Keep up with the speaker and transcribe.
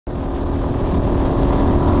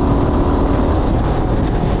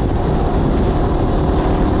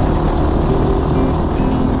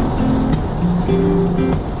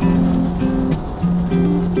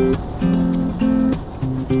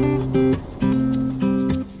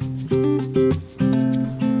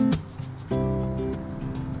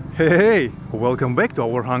Hey, welcome back to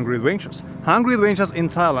our Hungry Adventures. Hungry Adventures in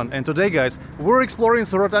Thailand, and today guys, we're exploring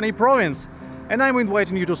Surat Thani province. And I'm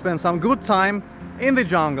inviting you to spend some good time in the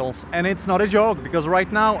jungles. And it's not a joke, because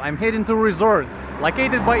right now I'm heading to a resort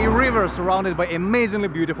located by a river surrounded by amazingly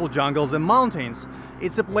beautiful jungles and mountains.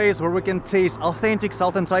 It's a place where we can taste authentic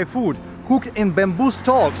Southern Thai food cooked in bamboo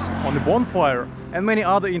stalks on the bonfire and many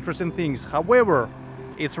other interesting things. However,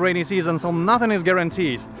 it's rainy season, so nothing is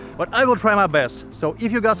guaranteed, but I will try my best. So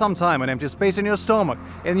if you got some time and empty space in your stomach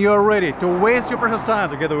and you're ready to waste your precious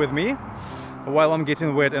time together with me while I'm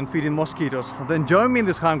getting wet and feeding mosquitoes, then join me in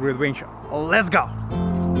this hungry adventure. Let's go!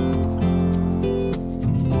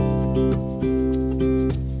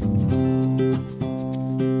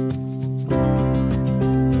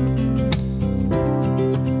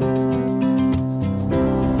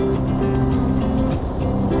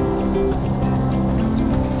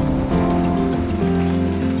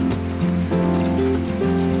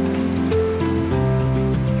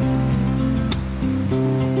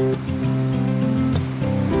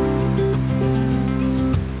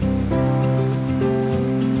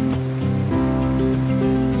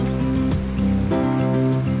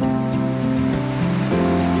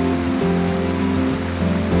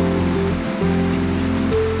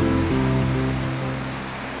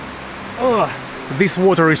 This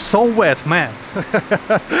water is so wet, man.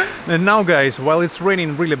 And now guys, while it's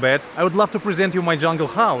raining really bad, I would love to present you my jungle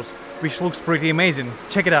house, which looks pretty amazing.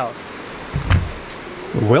 Check it out.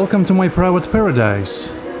 Welcome to my private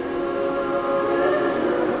paradise.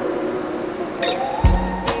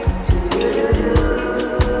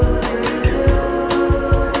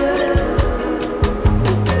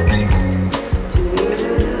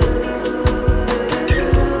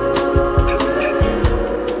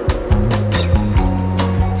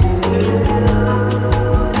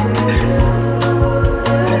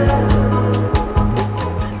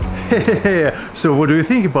 So what do you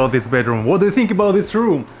think about this bedroom? What do you think about this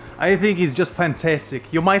room? I think it's just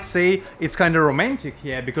fantastic. You might say it's kind of romantic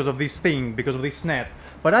here because of this thing, because of this net.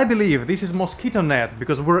 But I believe this is mosquito net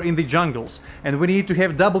because we're in the jungles and we need to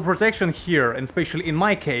have double protection here, and especially in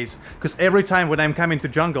my case, because every time when I'm coming to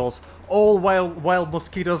jungles, all wild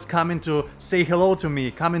mosquitoes come in to say hello to me,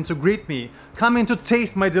 come in to greet me, come in to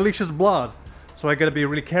taste my delicious blood. So I gotta be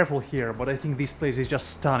really careful here, but I think this place is just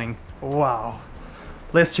stunning. Wow.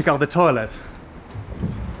 Let's check out the toilet.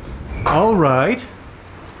 All right.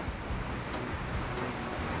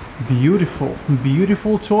 Beautiful,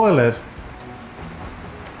 beautiful toilet.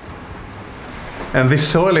 And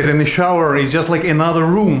this toilet and the shower is just like another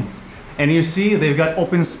room. And you see they've got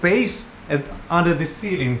open space under the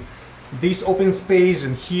ceiling. This open space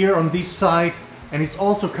and here on this side. And it's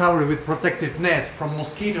also covered with protective net from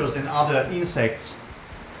mosquitoes and other insects.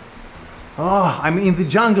 Oh, I'm in the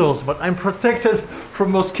jungles, but I'm protected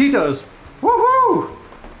from mosquitoes. Woohoo!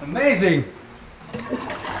 Amazing!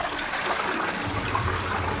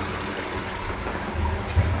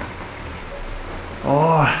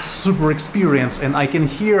 Oh, super experience, and I can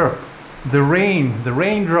hear the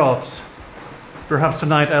raindrops. Perhaps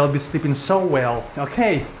tonight I'll be sleeping so well.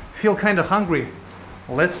 Okay, feel kind of hungry.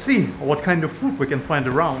 Let's see what kind of food we can find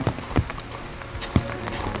around.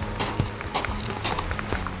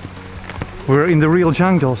 We're in the real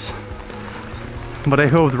jungles, but I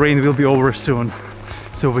hope the rain will be over soon,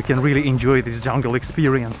 so we can really enjoy this jungle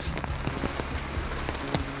experience.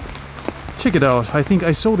 Check it out, I think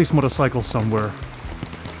I saw this motorcycle somewhere.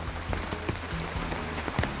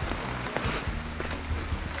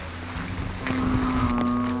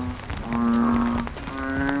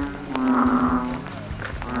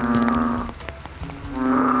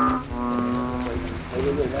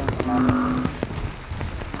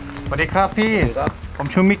สวัสดีครับพี่ผม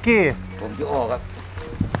ชื่อมิกกี้ผมชื่ออ้อครับ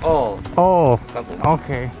อ้อโอเค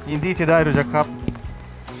ยินดีที่ได้รู้จักครับ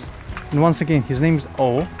and once again his name isอ้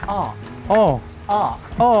อ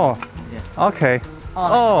okay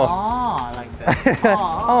like that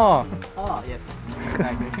yes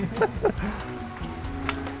exactly.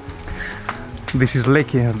 This is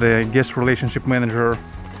Leki, the guest relationship manager.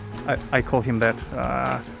 I call him that,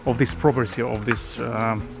 of this property, of this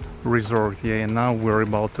resort. Yeah, and now we're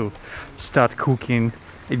about to start cooking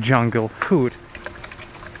a jungle food.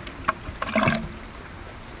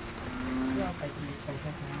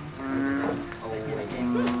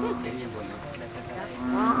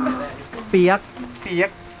 Piak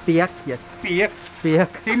yes เปียก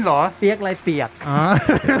จริงเหรอ เปียกอะไรเปียก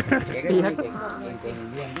เปียก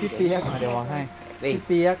พี่เปียกเดี๋ยววางให้พี่เ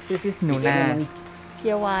ปียก this is หนูนา เขี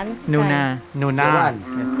ยวหวาน หนูนาหนูนา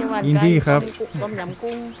เขียวหวาน ยินดีครับ ต้มยำ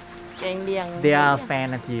กุ้งแกงเลียง they are fan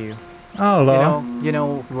of you Hello. You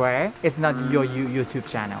know where? It's not your YouTube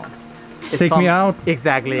channel. It's Take me out.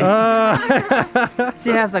 Exactly. She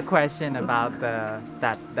has a question about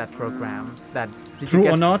that program. True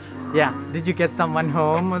or not? Yeah. Did you get someone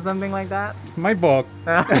home or something like that? My bog.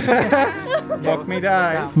 Bog me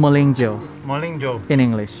die. Molingjo Molingjo. in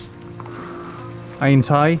English. In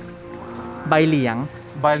Thai. Bai liang.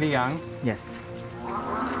 Bai liang. Yes.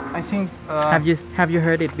 I think. Have you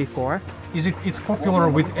heard it before? It's popular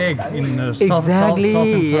with egg in Exactly. Southern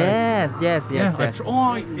Thai. Yes.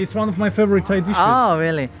 Oh, it's one of my favorite Thai dishes. Oh,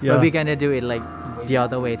 really? Yeah. But we're gonna do it like the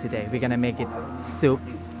other way today. We're gonna make it soup.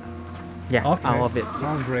 Yeah, Okay. out of it.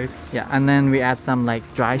 Sounds great. Yeah, and then we add some like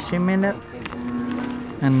dry shrimp in it,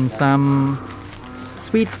 and some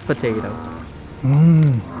sweet potato.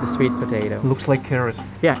 The sweet potato. Looks like carrot.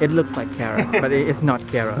 Yeah, it looks like carrot, but it's not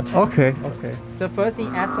carrot. Okay. So first we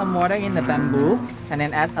add some water in the bamboo, and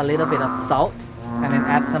then add a little bit of salt, and then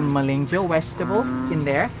add some molingjo vegetables in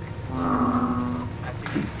there. As you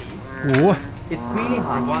can see, Ooh. it's really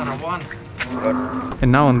hot.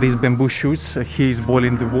 And now on these bamboo shoots, he is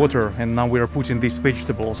boiling the water, and now we are putting these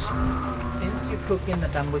vegetables. Since you cook in the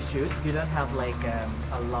bamboo shoot, you don't have like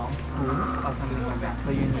a long spoon or something like that,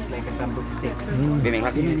 so you need like a bamboo stick.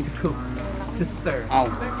 You need to cook, to stir.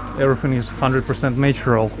 Everything is 100%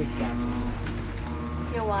 natural.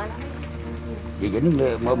 Chị dính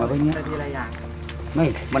mơ mà với nhé. แต่ทีละอย่าง ไม่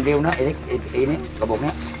มันเร็วนะไอ้นี่ระบบเ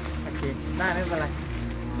นี้ย โอเคได้ไม่เป็นไร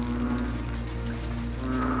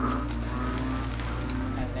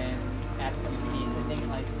and then add some seasoning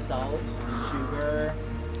like salt, sugar,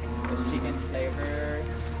 the chicken flavor,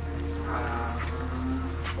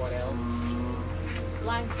 what else?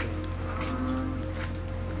 Lime juice.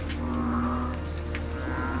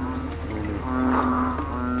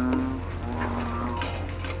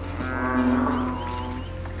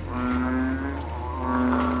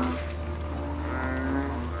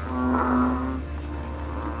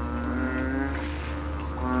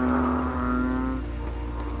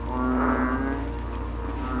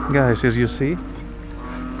 Guys, as you see,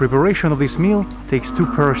 preparation of this meal takes two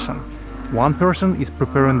persons. One person is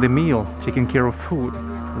preparing the meal, taking care of food,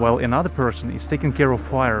 while another person is taking care of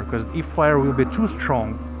fire, because if fire will be too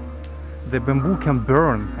strong, the bamboo can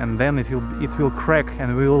burn, and then it will crack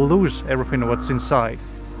and we will lose everything what's inside.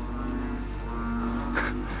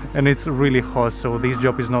 And it's really hot, so this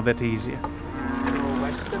job is not that easy. So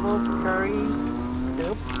vegetables, curry,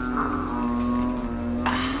 soup.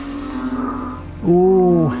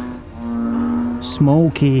 Ooh,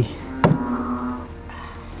 smoky.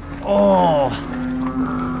 Oh,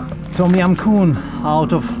 Tom Yam Kun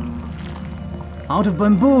out of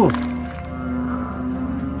bamboo.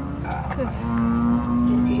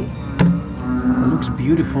 It looks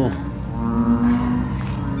beautiful.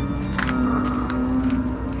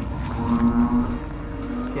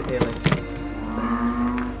 Get there like.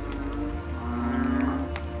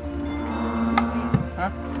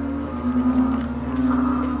 Huh?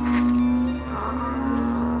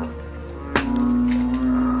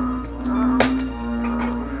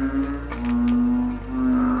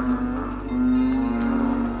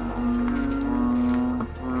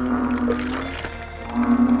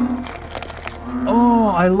 Oh,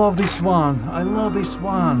 I love this one. I love this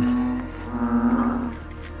one.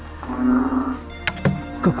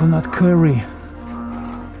 Coconut curry.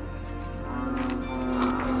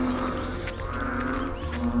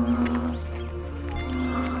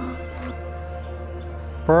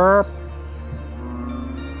 Burp.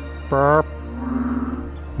 Burp.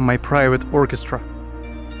 My private orchestra.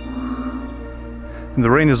 The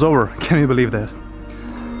rain is over. Can you believe that?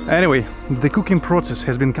 Anyway, the cooking process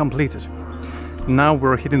has been completed. Now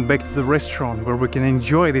we're heading back to the restaurant where we can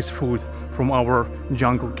enjoy this food from our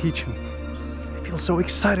jungle kitchen. I feel so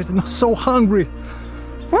excited and so hungry.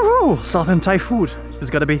 Woohoo! Southern Thai food. It's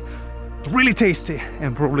gotta be really tasty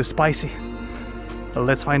and probably spicy.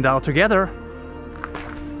 Let's find out together.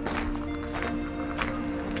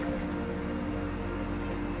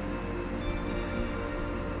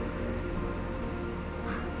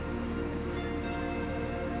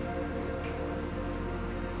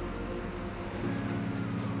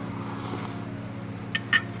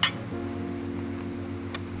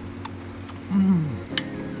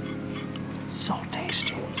 So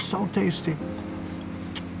tasty, so tasty.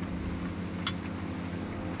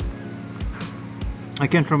 I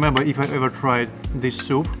can't remember if I ever tried this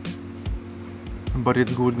soup, but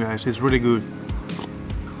it's good, guys. It's really good.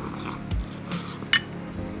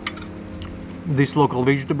 These local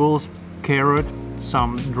vegetables, carrot,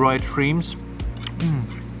 some dried shrimps.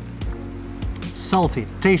 Salty,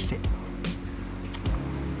 tasty.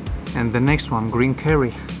 And the next one, green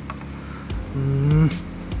curry.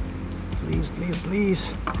 Please, please, please.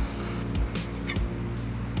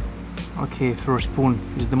 Okay, first spoon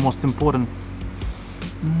is the most important.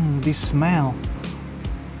 This smell.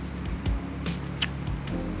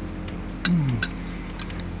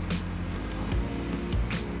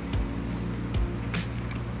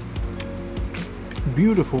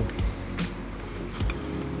 Beautiful.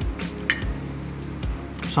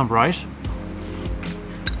 Some rice,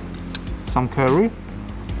 some curry,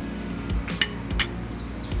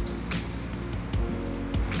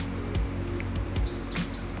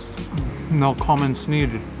 no comments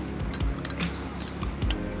needed.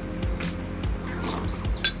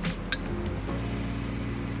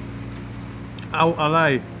 Ow,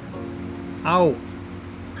 alai. Ow.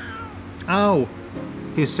 Ow.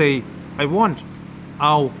 He say, I want.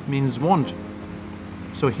 Ow means want.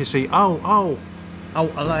 So he say, ow, ow. Ow,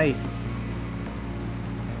 alai.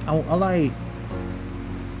 Ow, alai.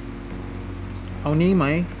 Ow, ni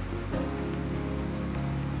mai.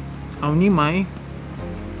 Ow, ni mai.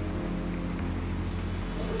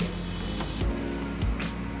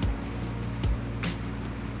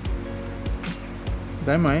ไ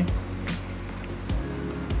ด้ไหม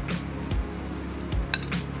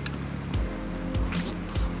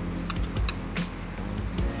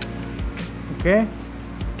โอเค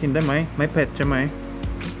กินได้ไหม ไม่เผ็ดใช่ไหม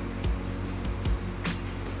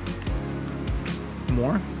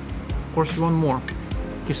More? Of course you want more.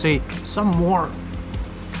 You say, some more.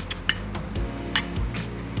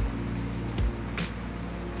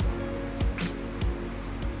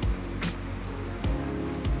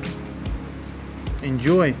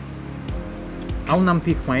 Enjoy. เอาน้ำพ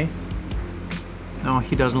ริกไหม No,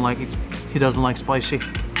 he doesn't like it. He doesn't like spicy.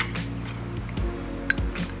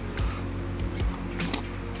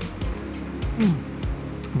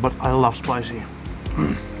 But I love spicy.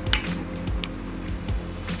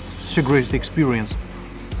 It's a great experience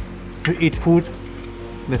to eat food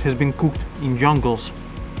that has been cooked in jungles.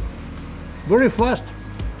 Very fast.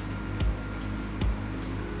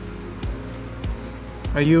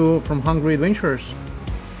 Are you from Hungry Adventures?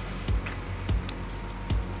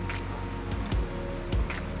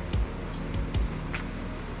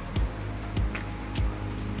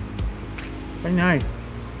 Very nice.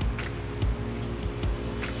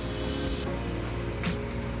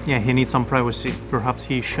 Yeah, he needs some privacy. Perhaps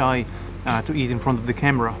he's shy to eat in front of the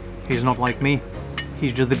camera. He's not like me.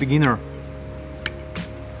 He's just a beginner.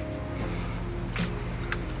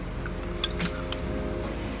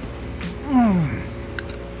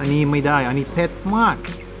 I needไม่ได้ อันนี้เผ็ดมาก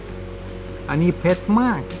อันนี้เผ็ดม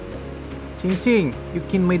าก จริงๆ you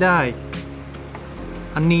กินไม่ได้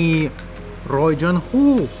อันนี้โรยจนหู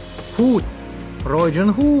พูดโรยจน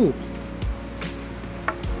หู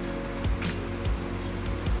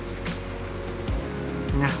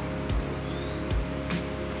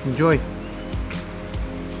Enjoy.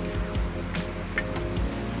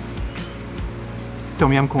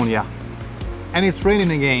 Tom Yum Kun, yeah. And it's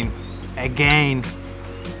raining again. Again.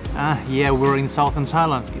 Yeah, we're in Southern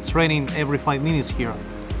Thailand. It's raining every 5 minutes here.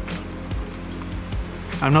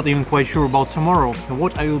 I'm not even quite sure about tomorrow.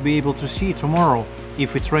 What I will be able to see tomorrow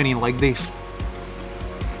if it's raining like this.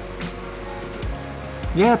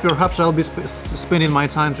 Yeah, perhaps I'll be spending my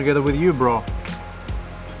time together with you, bro.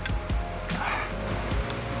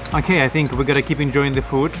 Okay, I think we gotta keep enjoying the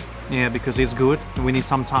food. Yeah, because it's good. We need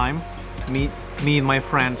some time. Me and my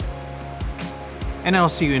friend. And I'll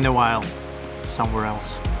see you in a while. Somewhere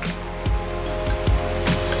else.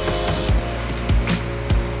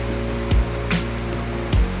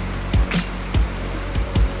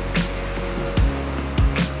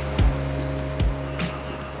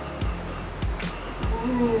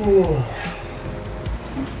 Ooh.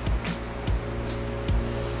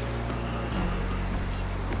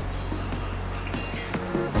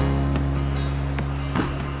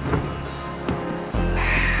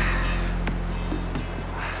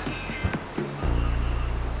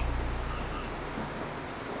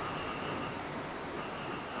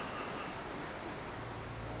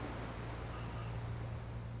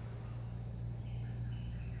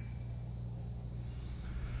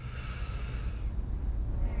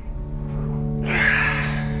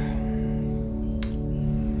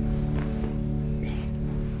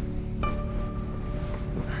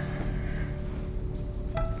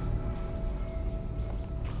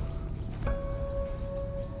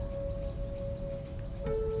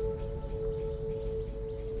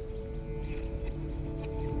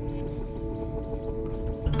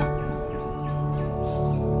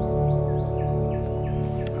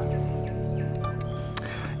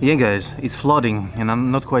 Yeah guys, it's flooding and I'm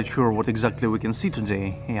not quite sure what exactly we can see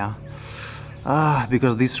today. Yeah,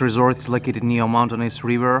 Because this resort is located near a mountainous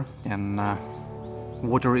river and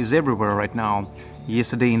water is everywhere right now.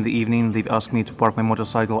 Yesterday in the evening they asked me to park my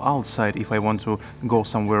motorcycle outside if I want to go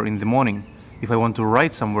somewhere in the morning, if I want to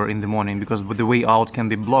ride somewhere in the morning, because the way out can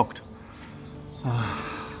be blocked.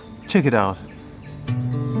 Check it out.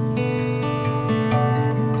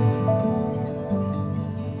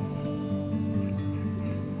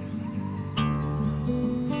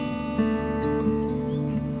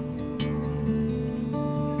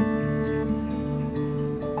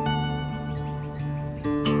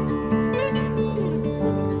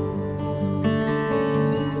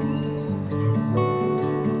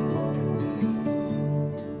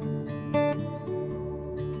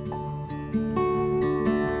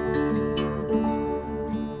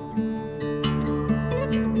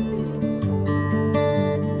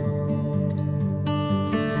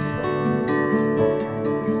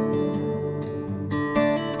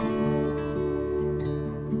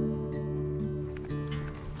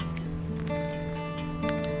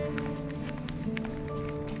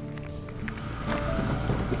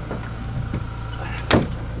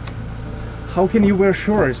 How can you wear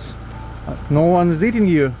shorts? No one is eating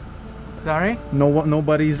you. Sorry?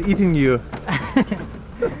 Nobody is eating you.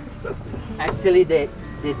 Actually, they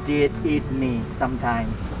did eat me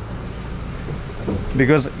sometimes.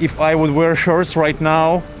 Because if I would wear shorts right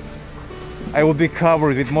now, I would be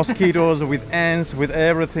covered with mosquitoes, with ants, with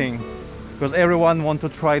everything. Because everyone wants to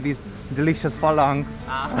try this delicious Phang.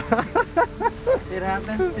 It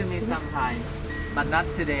happens to me sometimes, but not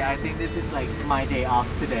today. I think this is like my day off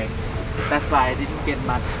today. That's why I didn't get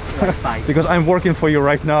much fight. Because I'm working for you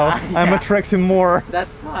right now. Yeah. I'm attracting more.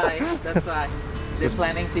 That's why. They're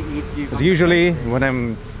planning to eat you. Usually when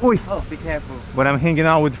I'm Oh, be careful. when I'm hanging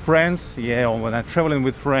out with friends, yeah, or when I'm traveling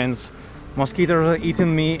with friends, mosquitoes are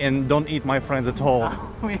eating me and don't eat my friends at all.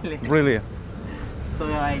 Oh, really? Really. So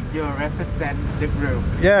like you represent the group.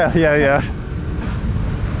 Yeah.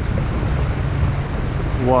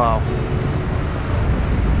 Wow.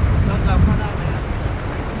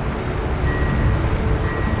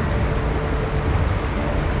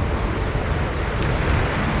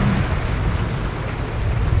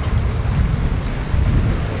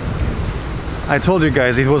 I told you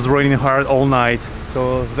guys it was raining hard all night,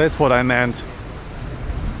 so that's what I meant.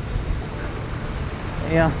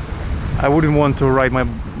 Yeah, I wouldn't want to ride my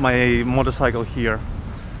motorcycle here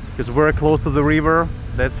because we're close to the river.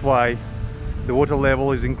 That's why the water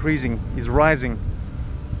level is increasing, is rising.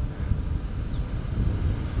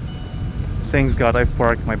 Thanks God I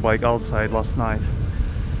parked my bike outside last night.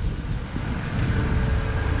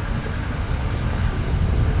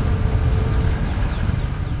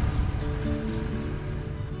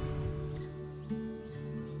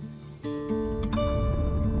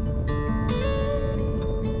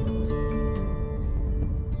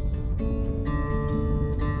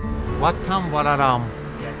 Wat Tham Wararam.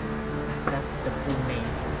 Yes, that's the full name.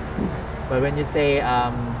 But when you say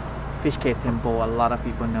Fish Cave Temple, a lot of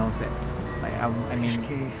people knows it. Like I mean,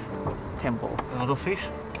 Cave. temple. A lot of fish?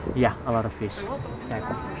 Yeah, a lot of fish.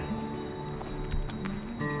 Exactly.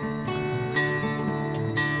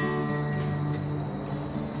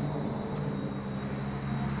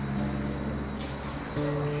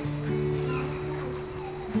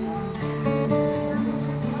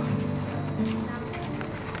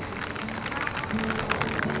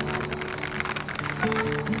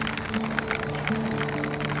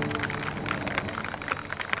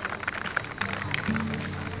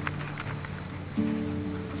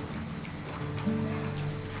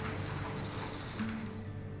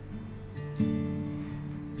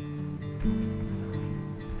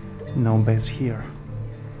 No beds here.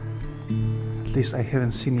 At least I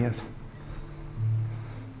haven't seen yet.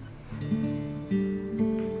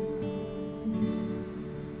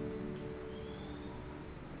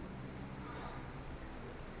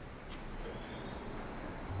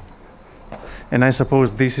 And I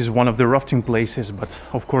suppose this is one of the rafting places, but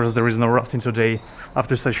of course there is no rafting today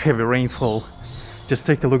after such heavy rainfall. Just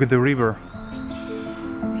take a look at the river.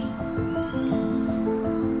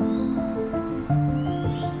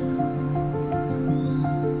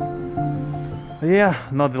 Yeah,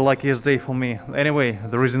 not the luckiest day for me. Anyway,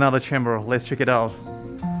 there is another chamber. Let's check it out.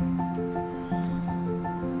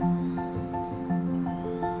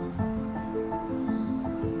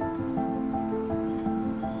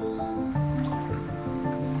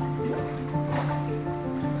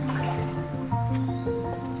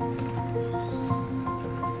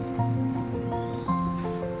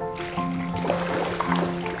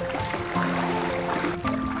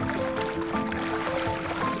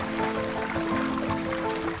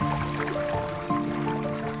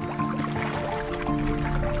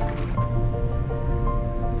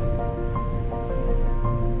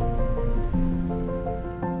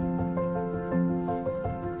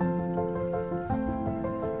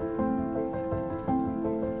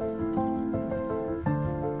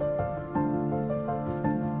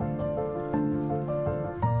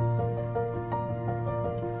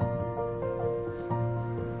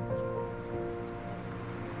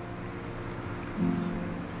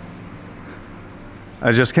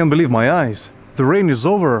 I just can't believe my eyes. The rain is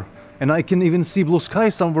over and I can even see blue sky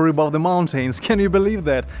somewhere above the mountains. Can you believe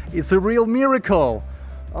that? It's a real miracle.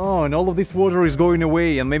 Oh, and all of this water is going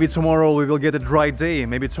away, and maybe tomorrow we will get a dry day.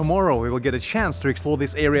 Maybe tomorrow we will get a chance to explore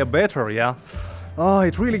this area better, yeah? Oh,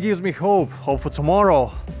 it really gives me hope. Hope for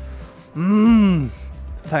tomorrow.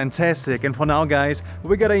 Fantastic. And for now, guys,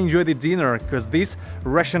 we gotta enjoy the dinner, because this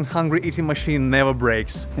Russian hungry eating machine never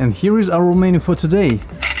breaks. And here is our menu for today.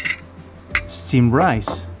 Steamed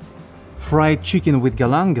rice, fried chicken with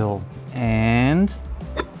galangal, and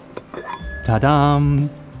ta-dam!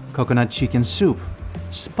 Coconut chicken soup.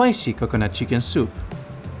 Spicy coconut chicken soup.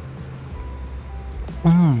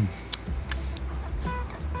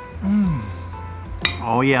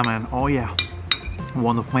 Oh yeah, man, oh yeah.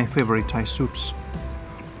 One of my favorite Thai soups.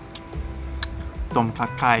 Tom kha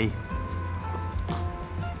kai.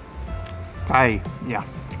 Kai, yeah.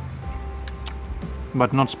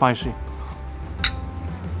 But not spicy.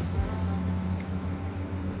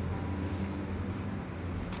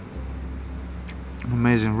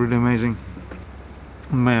 Amazing, really amazing.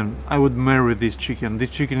 Man, I would marry this chicken. This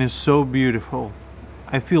chicken is so beautiful.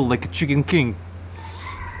 I feel like a chicken king.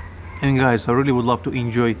 And guys, I really would love to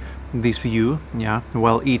enjoy this view, yeah,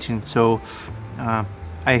 while eating. So I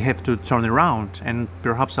have to turn around, and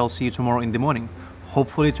perhaps I'll see you tomorrow in the morning.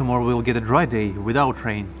 Hopefully tomorrow we'll get a dry day without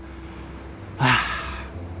rain.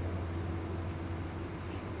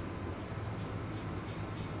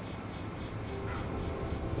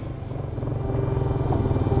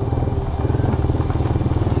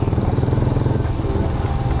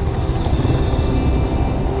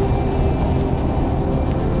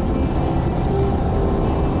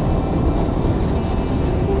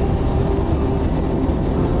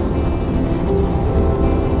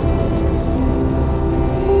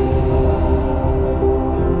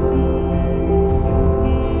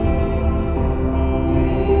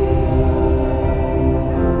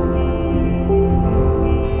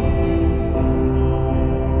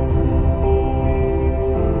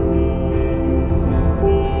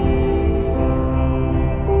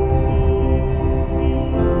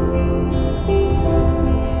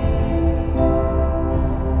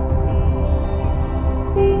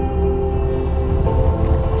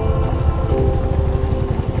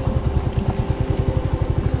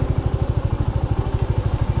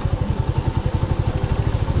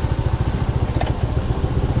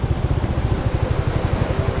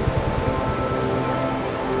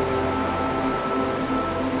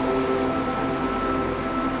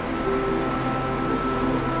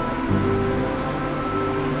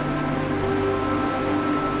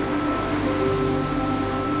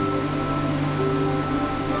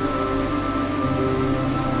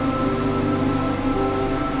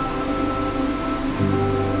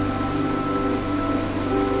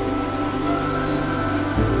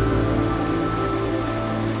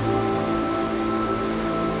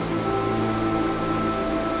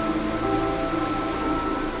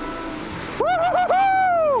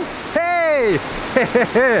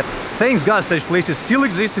 Thanks God such places still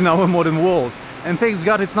exist in our modern world, and thanks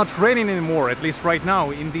God it's not raining anymore, at least right now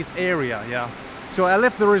in this area, yeah. So I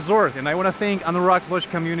left the resort, and I want to thank Anurak Lodge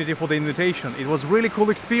community for the invitation. It was really cool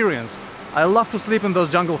experience. I love to sleep in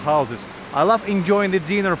those jungle houses. I love enjoying the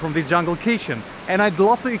dinner from this jungle kitchen, and I'd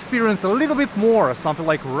love to experience a little bit more, something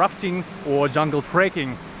like rafting or jungle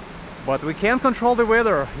trekking. But we can't control the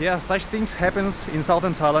weather. Yeah, such things happens in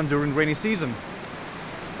Southern Thailand during rainy season.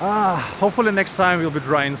 Hopefully next time will be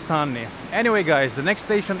dry and sunny. Anyway guys, the next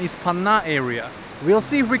station is Panna area. We'll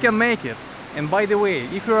see if we can make it. And by the way,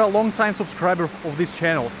 if you're a long-time subscriber of this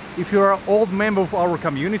channel, if you're an old member of our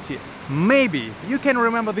community, maybe you can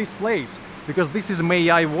remember this place, because this is Mae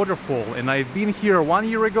Yai Waterfall, and I've been here 1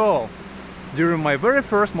 year ago during my very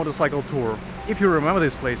first motorcycle tour. If you remember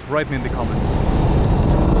this place, write me in the comments.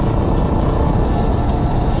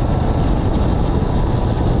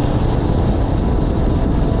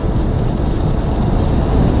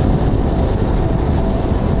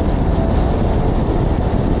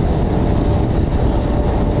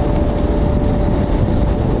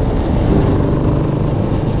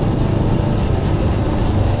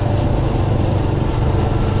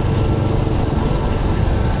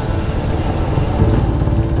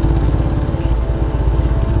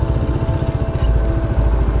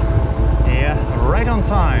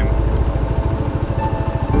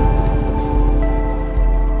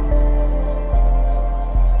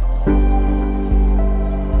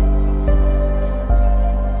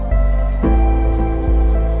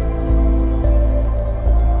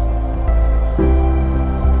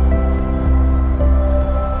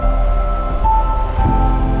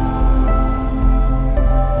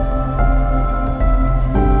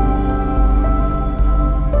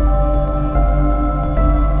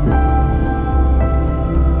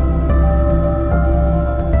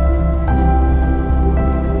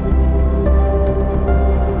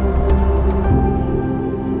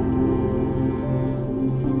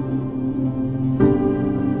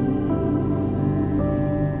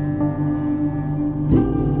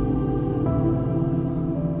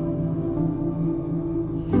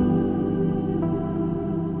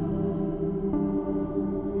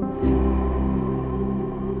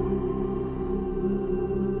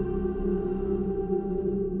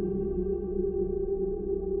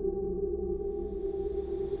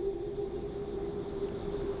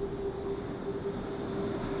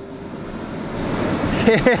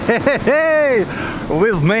 Hey,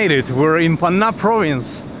 we've made it. We're in Phang Nga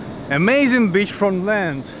province. Amazing beachfront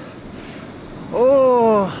land.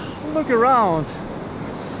 Oh, look around.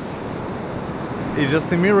 It's just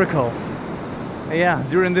a miracle. Yeah,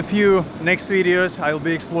 during the few next videos I'll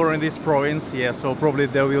be exploring this province. Yeah, so probably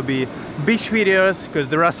there will be beach videos because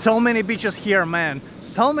there are so many beaches here, man.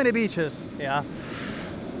 So many beaches. Yeah.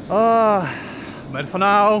 But for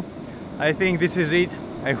now, I think this is it.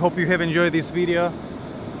 I hope you have enjoyed this video.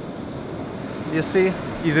 You see,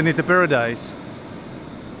 isn't it a paradise?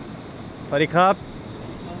 Parikap.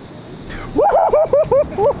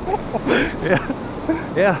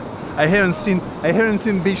 Yeah. I haven't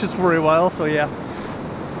seen beaches for a while, so yeah,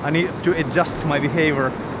 I need to adjust my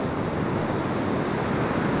behavior.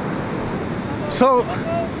 So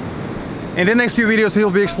in the next few videos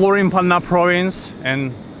we'll be exploring Phang Nga province,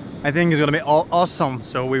 and I think it's gonna be awesome.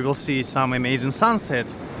 So we will see some amazing sunset.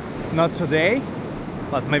 Not today,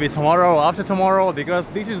 but maybe tomorrow or after tomorrow, because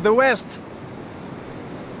this is the west.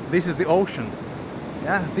 This is the ocean.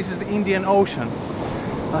 Yeah, this is the Indian Ocean.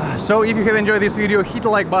 So if you have enjoyed this video, hit the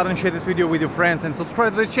like button, share this video with your friends, and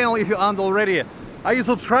subscribe to the channel if you aren't already. Are you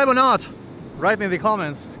subscribed or not? Write me in the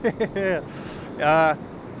comments.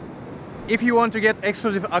 If you want to get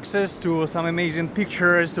exclusive access to some amazing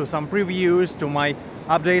pictures, to some previews, to my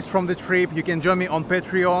updates from the trip, you can join me on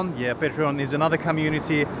Patreon. Yeah, Patreon is another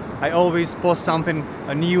community. I always post something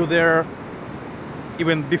new there,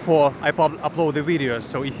 even before I upload the videos.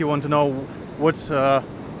 So if you want to know what's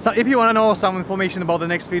so if you want to know some information about the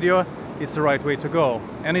next video, it's the right way to go,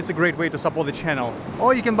 and it's a great way to support the channel.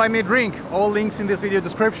 Or you can buy me a drink, all links in this video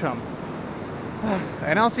description.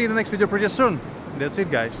 And I'll see you in the next video pretty soon. That's it,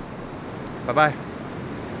 guys. Bye bye.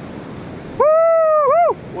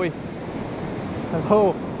 Woo! Wait.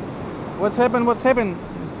 Hello. What's happened? What's happened?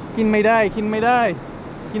 Kin mai dai, kin mai dai,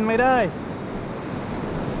 kin mai dai.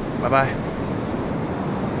 Bye bye.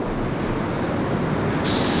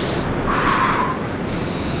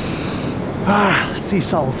 Sea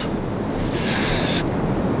salt.